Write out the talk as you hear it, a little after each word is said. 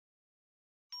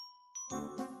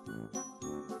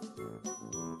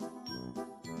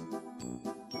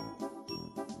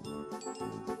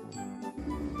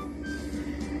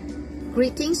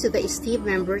Greetings to the esteemed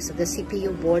members of the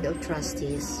CPU Board of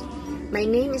Trustees. My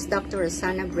name is Dr.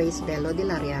 Rosana Grace Bello de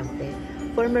la Riarte,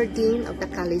 former Dean of the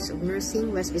College of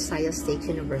Nursing, West Visayas State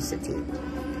University.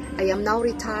 I am now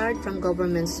retired from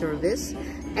government service,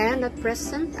 and at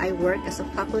present I work as a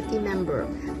faculty member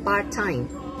part-time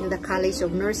in the College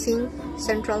of Nursing,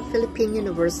 Central Philippine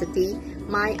University,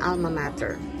 my alma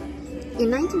mater. In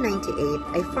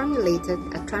 1998, I formulated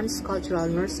a transcultural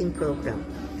nursing program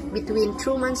between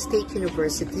Truman State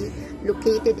University,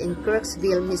 located in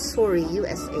Kirksville, Missouri,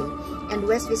 USA, and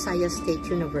West Visayas State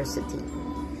University.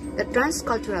 The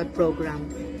Transcultural program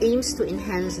aims to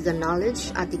enhance the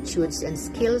knowledge, attitudes, and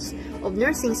skills of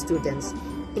nursing students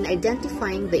in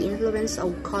identifying the influence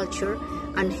of culture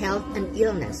on health and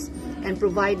illness, and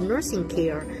provide nursing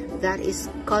care that is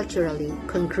culturally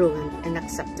congruent and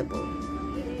acceptable.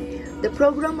 The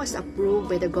program was approved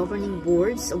by the governing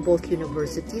boards of both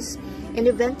universities and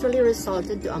eventually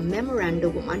resulted to a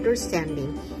memorandum of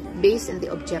understanding based on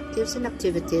the objectives and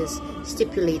activities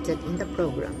stipulated in the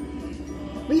program.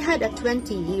 We had a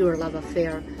 20-year love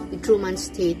affair with Truman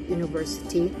State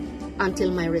University until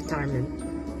my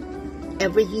retirement.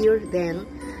 Every year then,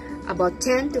 about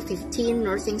 10 to 15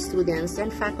 nursing students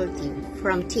and faculty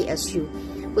from TSU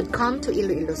would come to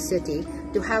Iloilo City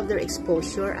to have their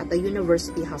exposure at the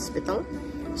University Hospital,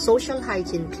 Social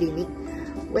Hygiene Clinic,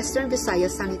 Western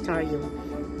Visayas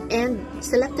Sanitarium, and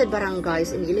selected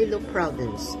barangays in Iloilo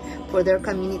Province for their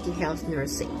community health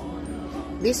nursing.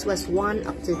 This was one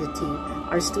activity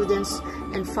our students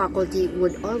and faculty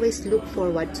would always look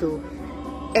forward to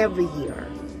every year,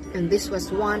 and this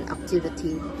was one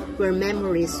activity where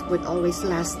memories would always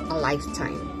last a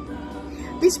lifetime.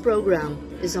 This program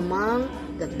is among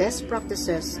the best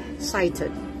practices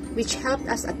cited, which helped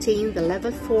us attain the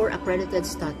Level 4 accredited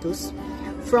status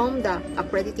from the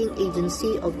Accrediting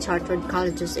Agency of Chartered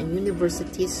Colleges and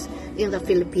Universities in the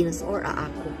Philippines, or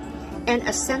AACO, and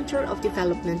a Center of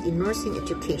Development in Nursing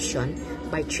Education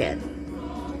by CHED.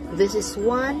 This is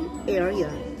one area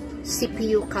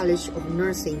CPU College of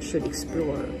Nursing should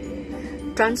explore.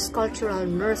 Transcultural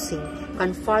nursing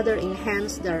can further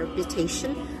enhance the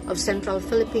reputation of Central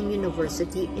Philippine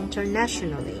University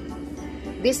internationally.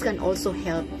 This can also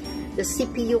help the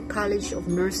CPU College of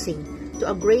Nursing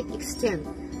to a great extent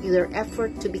in their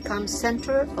effort to become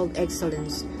Center of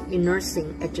Excellence in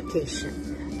Nursing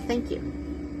Education. Thank you.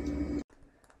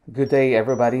 Good day,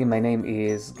 everybody. My name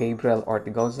is Gabriel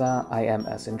Ortigoza. I am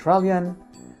a Centralian.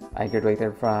 I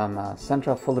graduated from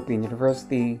Central Philippine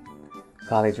University,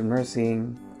 College of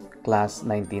Nursing, class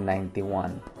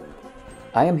 1991.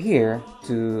 I am here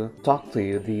to talk to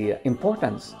you the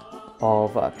importance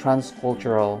of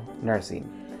transcultural nursing,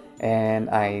 and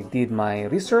I did my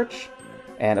research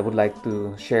and I would like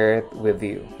to share it with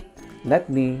you. Let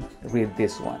me read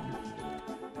this one.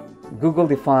 Google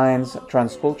defines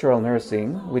transcultural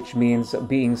nursing, which means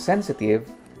being sensitive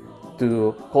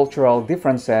to cultural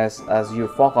differences as you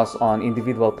focus on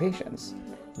individual patients,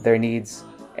 their needs,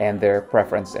 and their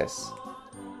preferences.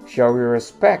 Show your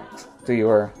respect to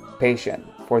your patient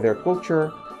for their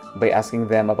culture by asking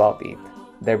them about it,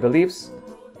 their beliefs,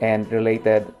 and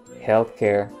related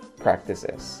healthcare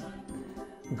practices.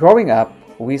 Growing up,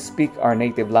 we speak our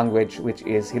native language, which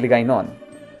is Hiligaynon.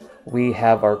 We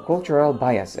have our cultural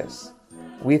biases.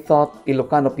 We thought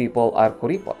Ilocano people are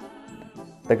kuripot.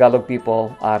 Tagalog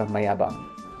people are mayabang.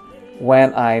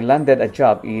 When I landed a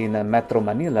job in Metro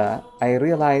Manila, I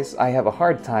realized I have a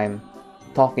hard time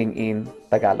talking in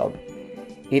Tagalog.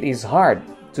 It is hard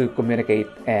to communicate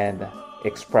and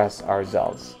express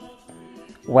ourselves.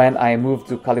 When I moved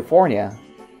to California,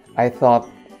 I thought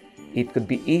it could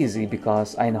be easy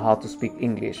because I know how to speak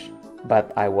English,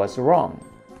 but I was wrong.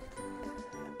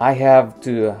 I have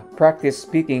to practice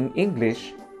speaking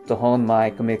English to hone my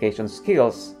communication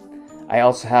skills. I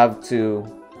also have to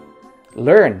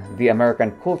learn the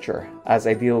American culture as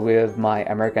I deal with my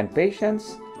American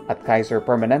patients at Kaiser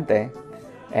Permanente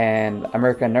and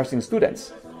American nursing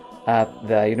students at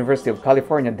the University of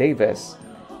California, Davis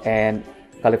and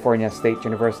California State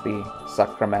University,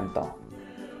 Sacramento.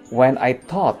 When I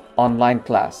taught online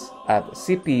class at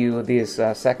CPU this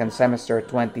second semester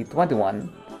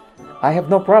 2021, I have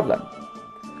no problem.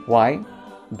 Why?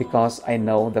 Because I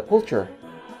know the culture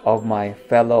of my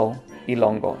fellow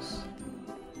Ilonggos.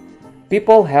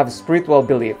 People have spiritual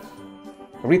belief,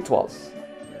 rituals,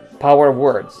 power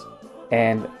words,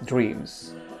 and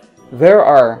dreams.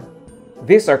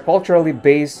 These are culturally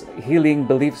based healing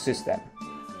belief system.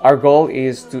 Our goal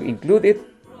is to include it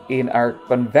in our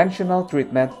conventional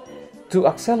treatment to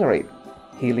accelerate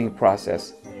healing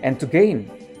process and to gain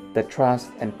the trust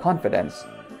and confidence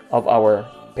of our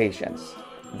patients,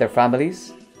 their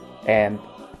families, and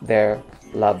their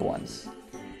loved ones.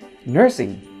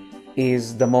 Nursing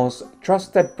is the most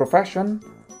trusted profession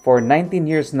for 19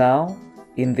 years now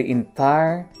in the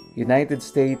entire United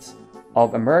States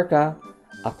of America,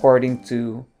 according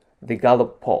to the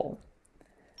Gallup poll.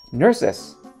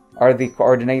 Nurses are the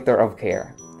coordinator of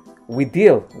care. We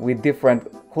deal with different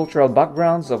cultural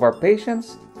backgrounds of our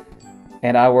patients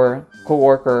and our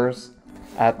co-workers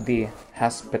at the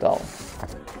hospital.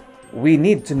 We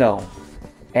need to know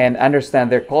and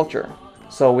understand their culture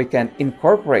so we can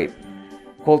incorporate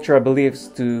cultural beliefs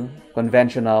to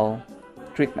conventional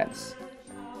treatments.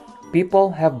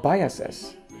 People have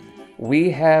biases.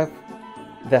 We have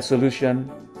the solution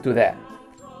to that.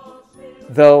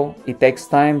 Though it takes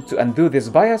time to undo these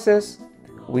biases,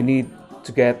 we need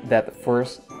to get that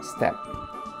first step.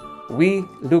 We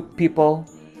look people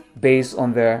based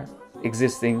on their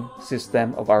existing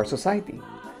system of our society.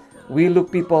 We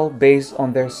look people based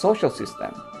on their social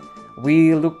system.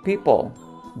 We look people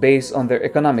based on their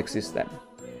economic system.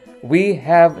 We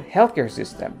have healthcare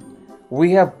system.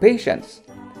 We have patients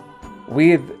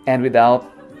with and without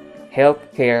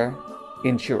healthcare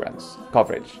insurance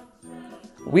coverage.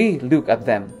 We look at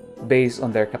them based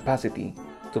on their capacity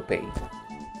to pay.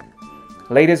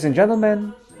 Ladies and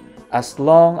gentlemen, as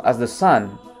long as the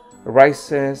sun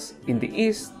rises in the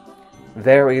east,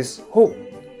 there is hope.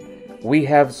 We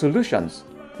have solutions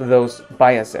to those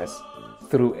biases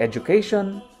through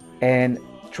education and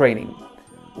training.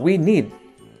 We need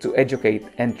to educate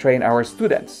and train our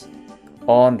students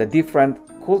on the different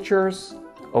cultures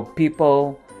of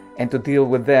people and to deal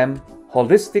with them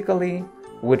holistically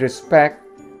with respect,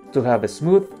 to have a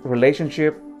smooth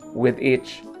relationship with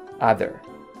each other.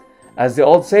 As the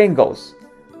old saying goes,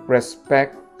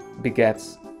 respect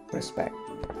begets respect.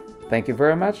 Thank you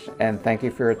very much, and thank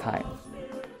you for your time.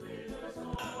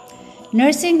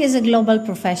 Nursing is a global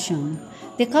profession.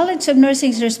 The College of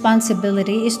Nursing's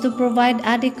responsibility is to provide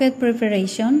adequate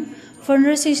preparation for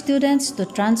nursing students to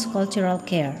transcultural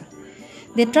care.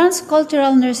 The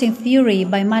transcultural nursing theory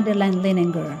by Madeleine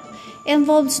Leininger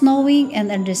involves knowing and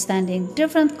understanding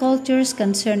different cultures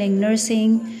concerning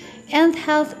nursing and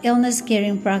health illness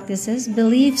caring practices,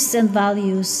 beliefs, and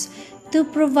values to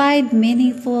provide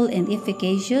meaningful and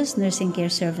efficacious nursing care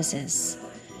services.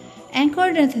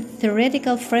 Anchored in the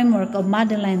theoretical framework of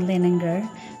Madeleine Leininger,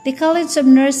 the College of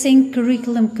Nursing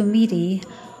Curriculum Committee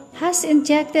has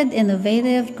injected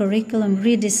innovative curriculum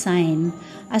redesign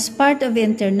as part of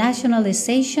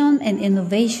internationalization and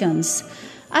innovations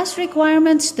as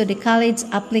requirements to the college's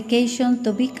application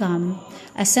to become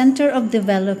a center of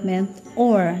development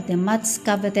or the much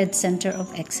coveted center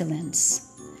of excellence.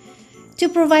 To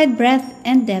provide breadth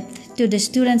and depth to the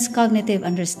students' cognitive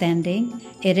understanding,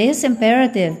 it is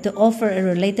imperative to offer a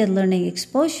related learning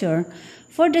exposure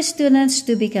for the students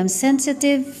to become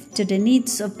sensitive to the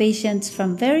needs of patients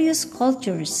from various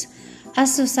cultures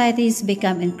as societies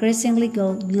become increasingly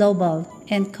global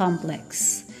and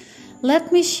complex.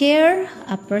 Let me share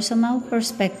a personal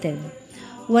perspective.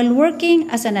 While working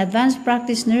as an advanced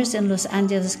practice nurse in Los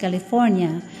Angeles,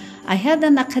 California, I had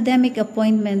an academic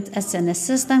appointment as an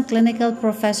assistant clinical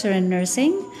professor in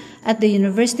nursing at the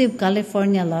University of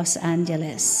California, Los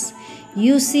Angeles.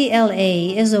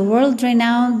 UCLA is a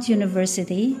world-renowned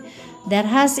university that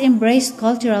has embraced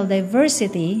cultural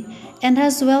diversity and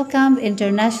has welcomed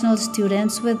international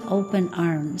students with open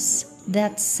arms.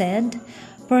 That said,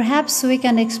 perhaps we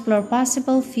can explore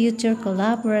possible future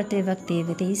collaborative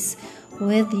activities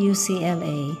with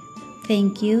UCLA.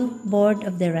 Thank you, Board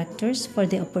of Directors, for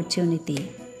the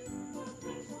opportunity.